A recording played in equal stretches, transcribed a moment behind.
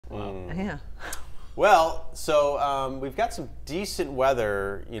Wow. Yeah. Well, so we've got some decent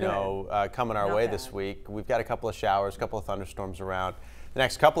weather, coming our way this week. We've got a couple of showers, a couple of thunderstorms around the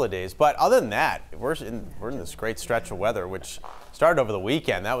next couple of days. But other than that, we're in this great stretch of weather, which started over the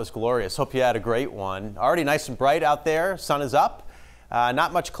weekend. That was glorious. Hope you had a great one. Already nice and bright out there. Sun is up.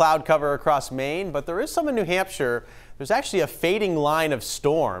 Not much cloud cover across Maine, but there is some in New Hampshire. There's actually a fading line of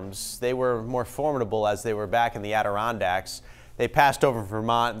storms. They were more formidable as they were back in the Adirondacks. They passed over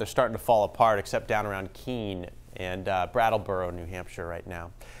Vermont, and they're starting to fall apart, except down around Keene and Brattleboro, New Hampshire right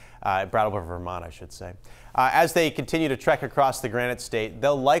now. Brattleboro, Vermont, I should say. As they continue to trek across the Granite State,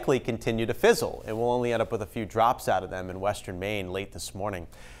 they'll likely continue to fizzle, and we'll only end up with a few drops out of them in western Maine late this morning.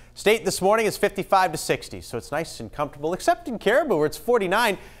 State this morning is 55 to 60, so it's nice and comfortable, except in Caribou, where it's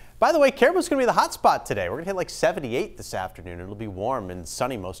 49. By the way, Caribou's going to be the hot spot today. We're going to hit like 78 this afternoon. It'll be warm and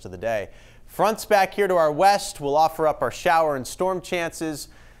sunny most of the day. Fronts back here to our west will offer up our shower and storm chances.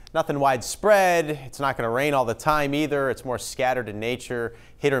 Nothing widespread. It's not going to rain all the time either. It's more scattered in nature,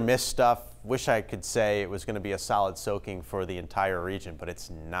 hit or miss stuff. Wish I could say it was going to be a solid soaking for the entire region, but it's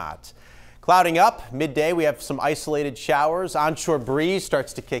not. Clouding up, midday we have some isolated showers. Onshore breeze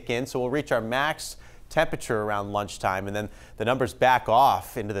starts to kick in, so we'll reach our max temperature around lunchtime, and then the numbers back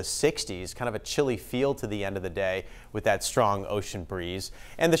off into the 60s, kind of a chilly feel to the end of the day with that strong ocean breeze.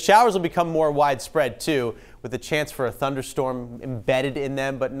 And the showers will become more widespread too, with a chance for a thunderstorm embedded in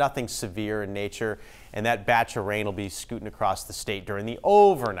them, but nothing severe in nature. And that batch of rain will be scooting across the state during the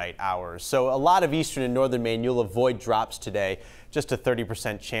overnight hours. So a lot of eastern and northern Maine, you'll avoid drops today. Just a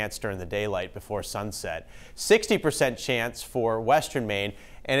 30% chance during the daylight before sunset. 60% chance for western Maine,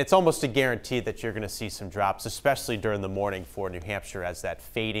 and it's almost a guarantee that you're going to see some drops, especially during the morning for New Hampshire as that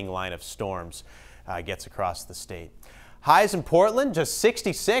fading line of storms gets across the state. Highs in Portland, just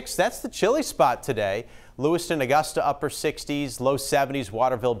 66. That's the chilly spot today. Lewiston, Augusta, upper 60s, low 70s,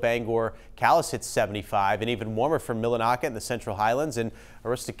 Waterville, Bangor, Calais hits 75, and even warmer for Millinocket in the Central Highlands. And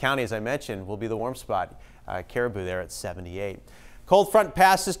Aroostook County, as I mentioned, will be the warm spot. Caribou there at 78. Cold front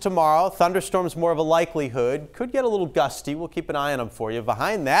passes tomorrow. Thunderstorms more of a likelihood. Could get a little gusty. We'll keep an eye on them for you.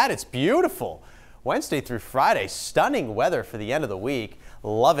 Behind that, it's beautiful. Wednesday through Friday, stunning weather for the end of the week.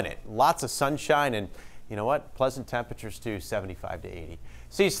 Loving it. Lots of sunshine and, you know what, pleasant temperatures too, 75 to 80.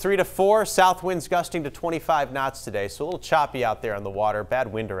 Seas 3 to 4, south winds gusting to 25 knots today, so a little choppy out there on the water. Bad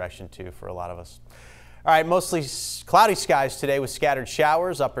wind direction too for a lot of us. All right, mostly cloudy skies today with scattered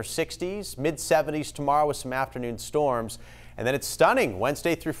showers, upper 60s, mid 70s tomorrow with some afternoon storms. And then it's stunning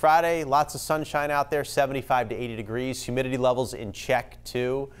Wednesday through Friday. Lots of sunshine out there, 75 to 80 degrees. Humidity levels in check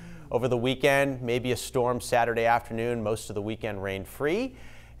too. Over the weekend, maybe a storm Saturday afternoon. Most of the weekend rain free.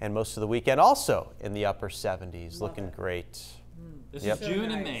 And most of the weekend also in the upper 70s. Looking great. This is June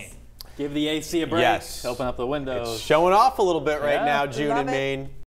in Maine. Give the AC a break. Yes. Open up the windows. It's showing off a little bit right now, June in Love it. Maine.